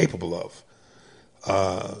capable of.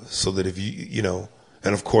 So that if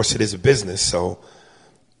and of course it is a business. So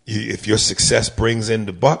if your success brings in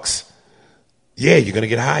the bucks, yeah, you're going to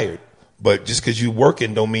get hired. But just because you're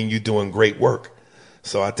working don't mean you're doing great work.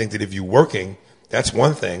 So I think that if you're working, that's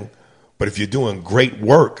one thing. But if you're doing great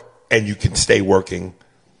work and you can stay working,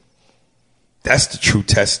 that's the true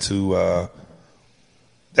test to,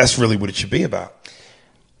 that's really what it should be about.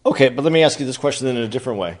 Okay, but let me ask you this question in a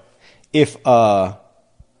different way. If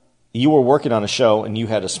you were working on a show and you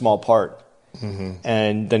had a small part,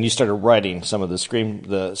 and then you started writing some of the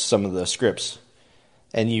scripts,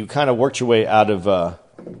 and you kind of worked your way out of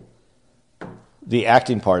the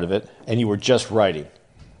acting part of it, and you were just writing.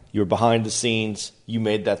 You were behind the scenes. You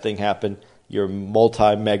made that thing happen. You're a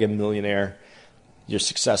multi-mega millionaire. You're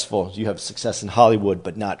successful. You have success in Hollywood,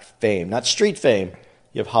 but not fame, not street fame.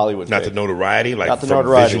 You have Hollywood fame. Not the notoriety, like not the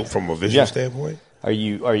notoriety. From a visual standpoint. Are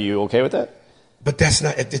you okay with that? But that's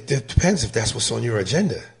not. It depends if that's what's on your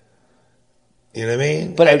agenda. You know what I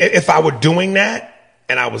mean? But if I were doing that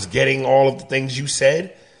and I was getting all of the things you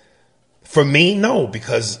said, for me, no,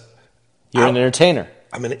 because you're an entertainer.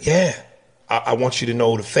 I mean, yeah. I want you to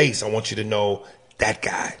know the face. I want you to know that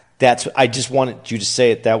guy. I just wanted you to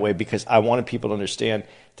say it that way because I wanted people to understand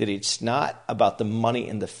that it's not about the money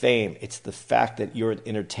and the fame. It's the fact that you're an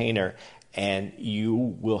entertainer and you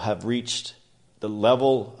will have reached the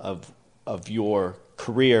level of your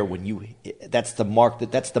career when that's the mark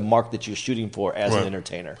that you're shooting for as an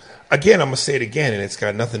entertainer. Again, I'm gonna say it again, and it's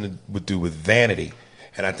got nothing to do with vanity.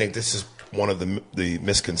 And I think this is one of the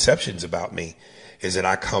misconceptions about me is that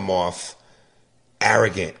I come off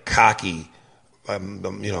arrogant, cocky,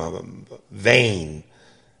 vain.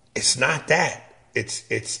 It's not that.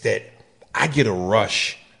 It's that I get a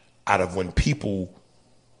rush out of when people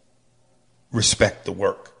respect the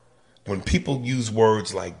work. When people use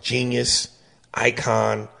words like genius,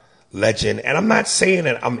 icon, legend, and I'm not saying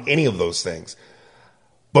that I'm any of those things,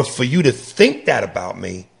 but for you to think that about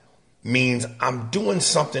me means I'm doing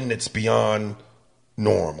something that's beyond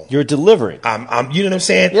normal. You're delivering. I'm you know what I'm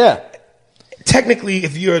saying? Yeah. Technically,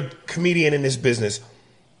 if you're a comedian in this business,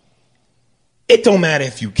 it don't matter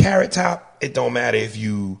if you Carrot Top. It don't matter if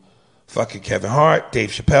you fucking Kevin Hart, Dave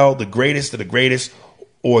Chappelle, the greatest of the greatest,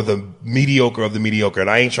 or the mediocre of the mediocre. And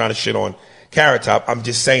I ain't trying to shit on Carrot Top. I'm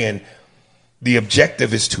just saying the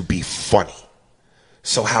objective is to be funny.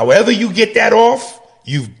 So however you get that off,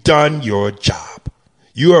 you've done your job.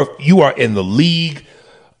 You are in the league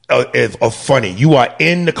of funny. You are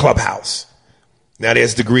in the clubhouse. Now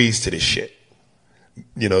there's degrees to this shit.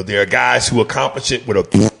 There are guys who accomplish it with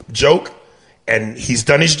a joke, and he's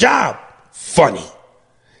done his job. Funny.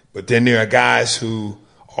 But then there are guys who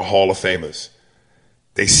are Hall of Famers.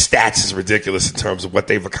 Their stats is ridiculous in terms of what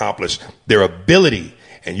they've accomplished. Their ability.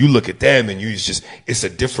 And you look at them and it's a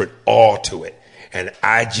different awe to it. And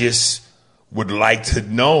I just would like to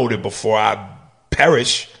know that before I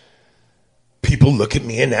perish, people look at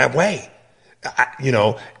me in that way.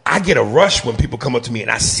 I get a rush when people come up to me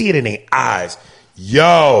and I see it in their eyes.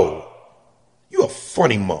 Yo, you a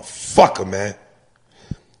funny motherfucker, man.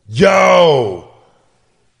 Yo,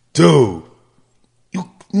 dude,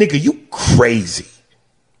 Nigga, you crazy.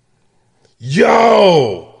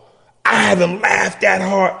 Yo, I haven't laughed that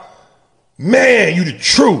hard. Man, you the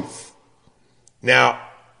truth. Now,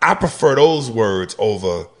 I prefer those words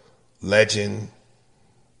over legend,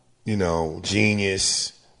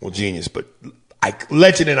 genius. Well, genius, but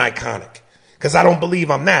legend and iconic. Because I don't believe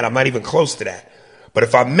I'm that. I'm not even close to that. But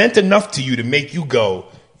if I meant enough to you to make you go,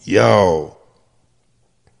 yo,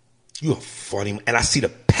 you are funny. And I see the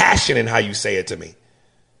passion in how you say it to me.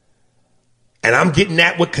 And I'm getting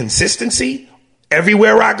that with consistency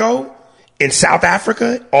everywhere I go. In South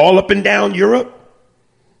Africa, all up and down Europe,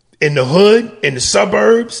 in the hood, in the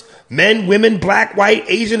suburbs, men, women, black, white,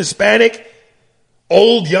 Asian, Hispanic,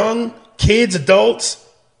 old, young, kids, adults,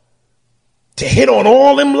 to hit on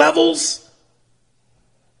all them levels.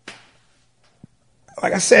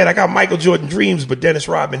 Like I said, I got Michael Jordan dreams, but Dennis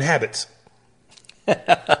Rodman habits.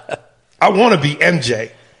 I want to be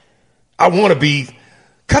MJ. I want to be,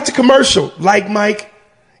 cut the commercial, like Mike.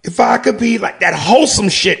 If I could be like that wholesome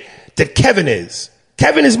shit that Kevin is.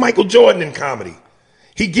 Kevin is Michael Jordan in comedy.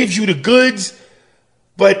 He gives you the goods,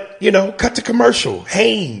 but, cut the commercial.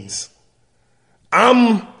 Haynes.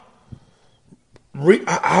 I'm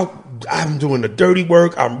doing the dirty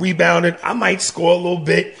work. I'm rebounding. I might score a little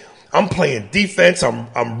bit. I'm playing defense.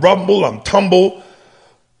 I'm rumble. I'm tumble.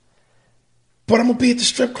 But I'm going to be at the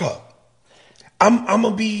strip club. I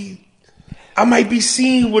might be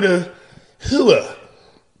seen with a hula.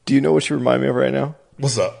 Do you know what you remind me of right now?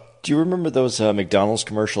 What's up? Do you remember those McDonald's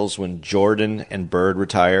commercials when Jordan and Bird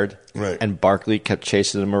retired? Right. And Barkley kept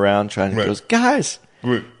chasing them around, trying to Right. goes, guys,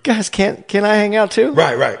 Right. can I hang out too?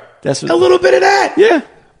 Right. That's what, A little bit of that. yeah.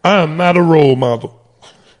 I'm not a role model.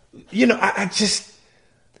 I just...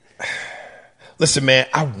 Listen, man,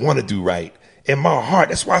 I want to do right. In my heart,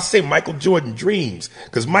 that's why I say Michael Jordan dreams.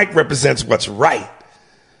 Because Mike represents what's right.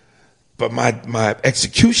 But my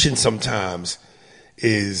execution sometimes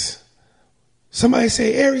is... Somebody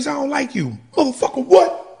say, Aries, I don't like you. Motherfucker,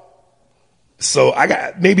 what? So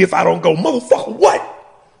maybe if I don't go, motherfucker, what?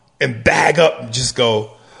 And bag up and just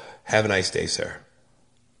go, have a nice day, sir.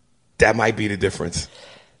 That might be the difference.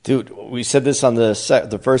 Dude, we said this on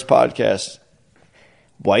the first podcast.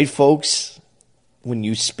 White folks, when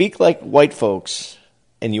you speak like white folks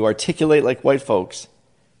and you articulate like white folks,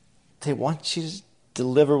 they want you to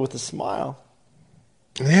deliver with a smile.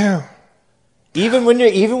 Yeah. Even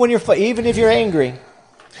if you're angry.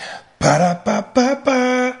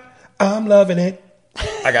 Ba-da-ba-ba-ba. I'm loving it.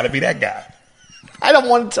 I got to be that guy. I don't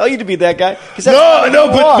want to tell you to be that guy.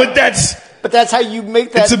 But that's how you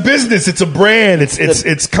make that. It's a business. It's a brand.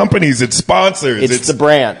 It's companies. It's sponsors. It's the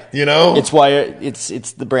brand. It's why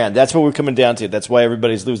it's the brand. That's what we're coming down to. That's why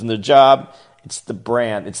everybody's losing their job. It's the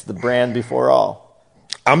brand. It's the brand before all.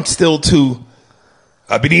 I'm still too.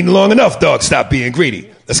 I've been eating long enough, dog. Stop being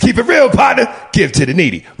greedy. Let's keep it real, partner. Give to the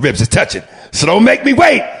needy. Ribs is touching. So don't make me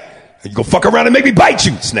wait. You go fuck around and make me bite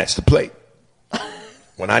you. Snatch the plate.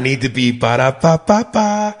 When I need to be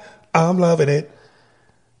ba-da-ba-ba-ba, I'm loving it.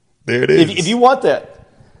 There it is. If you want that.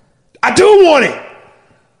 I do want it.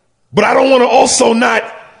 But I don't want to also not.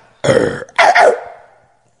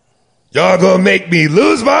 Y'all gonna make me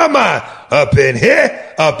lose my mind. Up in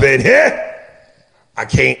here. I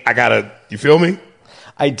can't. I gotta. You feel me?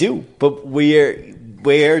 I do, but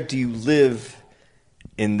where do you live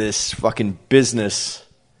in this fucking business,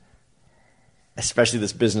 especially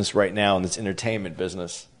this business right now, in this entertainment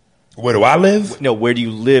business? Where do I live? No, where do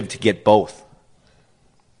you live to get both?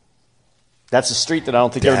 That's a street that I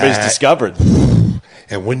don't think everybody's discovered.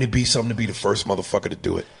 And wouldn't it be something to be the first motherfucker to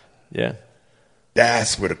do it? Yeah.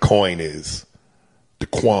 That's where the coin is. The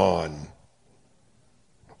quan.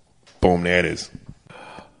 Boom, there it is.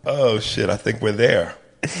 Oh, shit, I think we're there.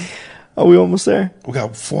 Are we almost there? We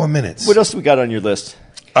got 4 minutes. What else do we got on your list?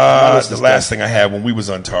 The last thing I had when we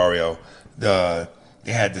was Ontario, they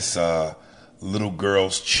had this little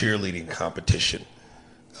girls cheerleading competition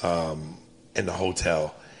in the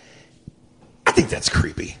hotel. I think that's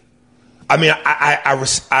creepy. I mean,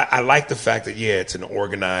 I like the fact that, it's an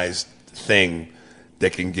organized thing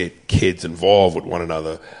that can get kids involved with one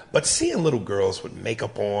another. But seeing little girls with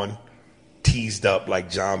makeup on, teased up like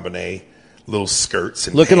John Bonet, little skirts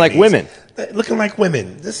and looking panties, like women. Looking like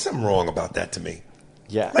women. There's something wrong about that to me.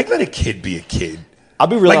 Yeah. Like, let a kid be a kid. I'll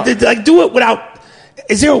be real. Like, do it without.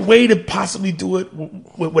 Is there a way to possibly do it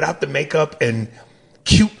without the makeup and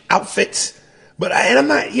cute outfits? But I'm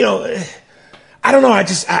not. I don't know. I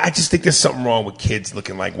just think there's something wrong with kids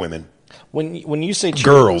looking like women. When you say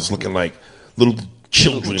Girls looking like little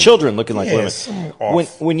children looking like women.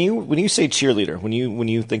 When you say cheerleader, when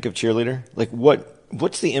you think of cheerleader, like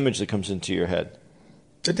what's the image that comes into your head?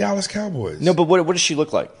 The Dallas Cowboys. No, but what does she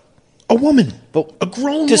look like? A woman. But A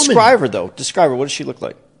grown woman. Describe her, though. Describe her. What does she look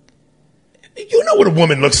like? You know what a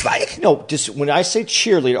woman looks like. No, when I say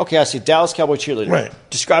cheerleader, okay, I say Dallas Cowboy cheerleader. Right.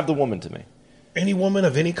 Describe the woman to me. Any woman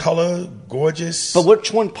of any color, gorgeous. But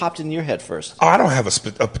which one popped in your head first? Oh, I don't have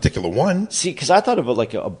a particular one. See, because I thought of it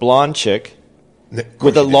like a blonde chick Of course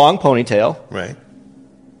with a you did. long ponytail, Right.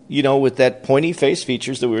 you know, with that pointy face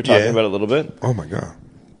features that we were talking Yeah. about a little bit. Oh, my God.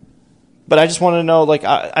 But I just want to know, like,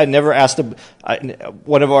 I never asked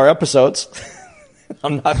one of our episodes.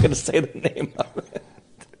 I'm not going to say the name of it.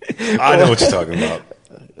 I know what you're talking about.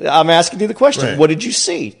 I'm asking you the question. Right. What did you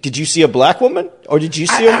see? Did you see a black woman or did you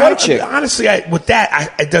see a white chick? Honestly, with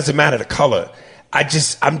that, it doesn't matter the color. I'm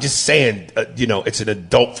just saying, it's an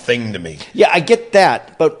adult thing to me. Yeah, I get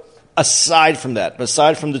that. But aside from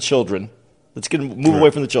the children, let's move away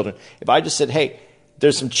from the children. If I just said, hey,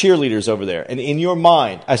 there's some cheerleaders over there, and in your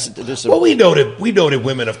mind, I said, there's some. Well, we know that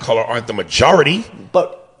women of color aren't the majority.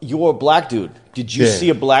 But you're a black dude. Did you see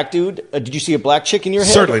a black dude? Did you see a black chick in your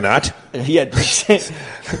head? Certainly not. Yeah.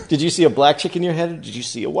 Did you see a black chick in your head, or did you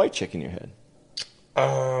see a white chick in your head?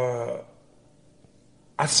 I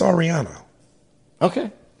saw Rihanna.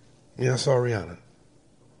 Okay. Yeah, I saw Rihanna.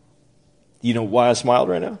 You know why I smiled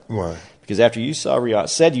right now? Why? Because after you saw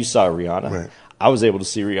Rihanna, Right. I was able to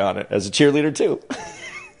see Rihanna as a cheerleader too.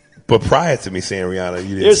 But prior to me seeing Rihanna, you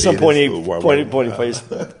didn't There's see some it. pointy face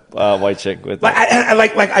white chick with Like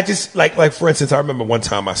I just for instance, I remember one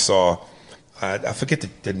time I saw, I forget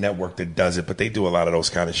the network that does it, but they do a lot of those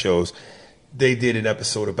kind of shows. They did an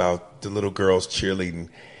episode about the little girls cheerleading,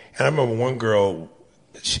 and I remember one girl,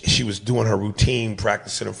 she was doing her routine,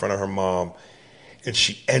 practicing in front of her mom, and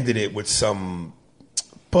she ended it with some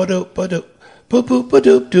ba-doop, ba-doop, boop,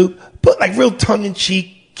 ba-doop, doop, but like real tongue in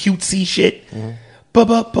cheek, cutesy shit.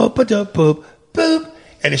 Ba-ba-ba-ba-doop, boop, boop.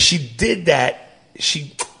 And as she did that,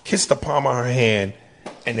 she kissed the palm of her hand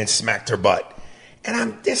and then smacked her butt.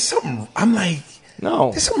 And there's something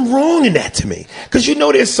wrong in that to me. Because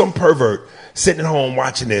there's some pervert sitting at home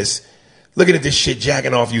watching this, looking at this shit,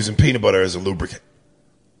 jacking off using peanut butter as a lubricant.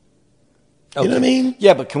 You know what I mean?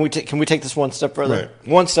 Yeah, but can we take this one step further? Right.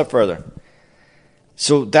 One step further.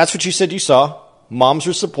 So that's what you said you saw. Moms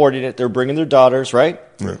were supporting it. They're bringing their daughters, right?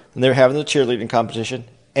 Right. And they're having the cheerleading competition.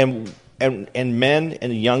 And men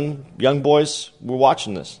and young boys were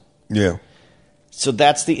watching this. Yeah. So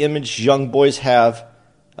that's the image young boys have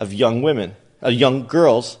of young women, young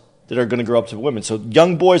girls that are going to grow up to be women. So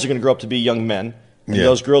young boys are going to grow up to be young men, and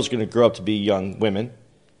those girls are going to grow up to be young women.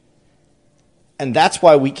 And that's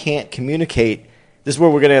why we can't communicate. This is where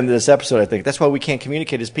we're going to end this episode, I think. That's why we can't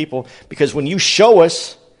communicate as people, because when you show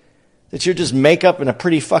us that you're just makeup and a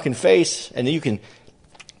pretty fucking face, and you can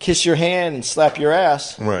kiss your hand and slap your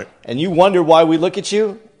ass, Right. and you wonder why we look at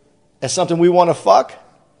you as something we want to fuck.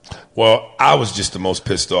 Well, I was just the most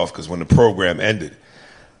pissed off because when the program ended,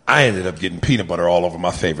 I ended up getting peanut butter all over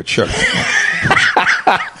my favorite shirt.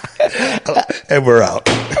 And we're out.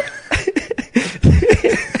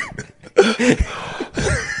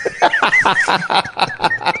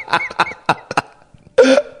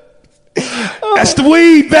 That's the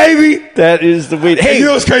weed, baby. That is the weed. Hey, you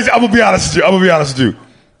know what's crazy? I'm gonna be honest with you.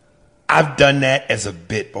 I've done that as a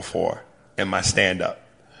bit before in my stand-up.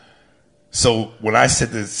 So when I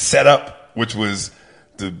said the setup, which was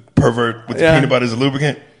the pervert with the peanut butter as a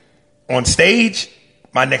lubricant, on stage,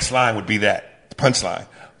 my next line would be that, the punchline.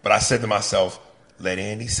 But I said to myself, let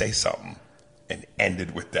Andy say something, and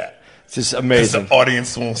ended with that. It's just Because amazing. the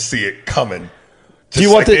audience won't see it coming. Do you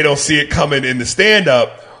Just want like they don't see it coming in the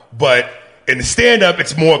stand-up, but in the stand-up,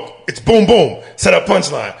 it's boom, boom, set up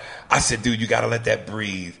punchline. I said, dude, you got to let that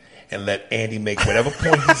breathe and let Andy make whatever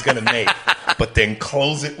point he's going to make, but then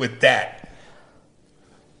close it with that.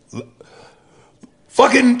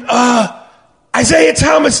 Fucking Isaiah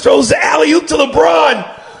Thomas throws the alley-oop to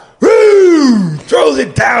LeBron. Woo! Throws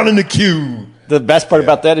it down in the queue. The best part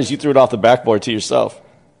about that is you threw it off the backboard to yourself.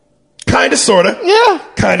 Kind of, sort of. Yeah.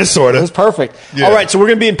 Kind of, sort It was of. perfect. Yeah. All right, so we're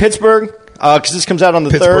going to be in Pittsburgh because this comes out on the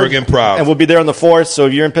 3rd. Pittsburgh Improv. And we'll be there on the 4th. So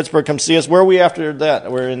if you're in Pittsburgh, come see us. Where are we after that?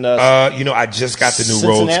 We're in I just got the new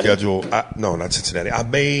road Cincinnati? schedule. No, not Cincinnati. I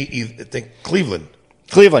may think Cleveland.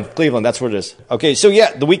 Cleveland. That's where it is. Okay, so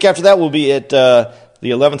yeah, the week after that we'll be at the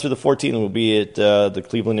 11th through the 14th, and we'll be at the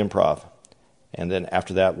Cleveland Improv. And then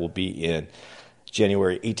after that, we'll be in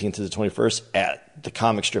January 18th to the 21st at the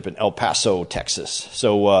Comic Strip in El Paso, Texas.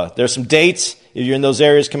 So there's some dates. If you're in those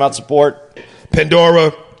areas, come out support.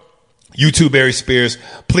 Pandora, YouTube, Ari Spears.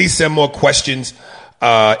 Please send more questions.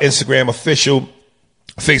 Instagram official,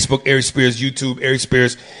 Facebook, Ari Spears, YouTube, Ari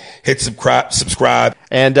Spears. Hit subscribe.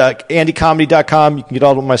 And AndyComedy.com. You can get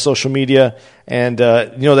all of my social media. And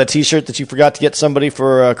that T-shirt that you forgot to get somebody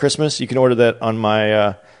for Christmas, you can order that on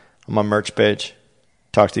my merch page.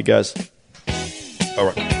 Talk to you guys. All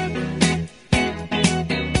right.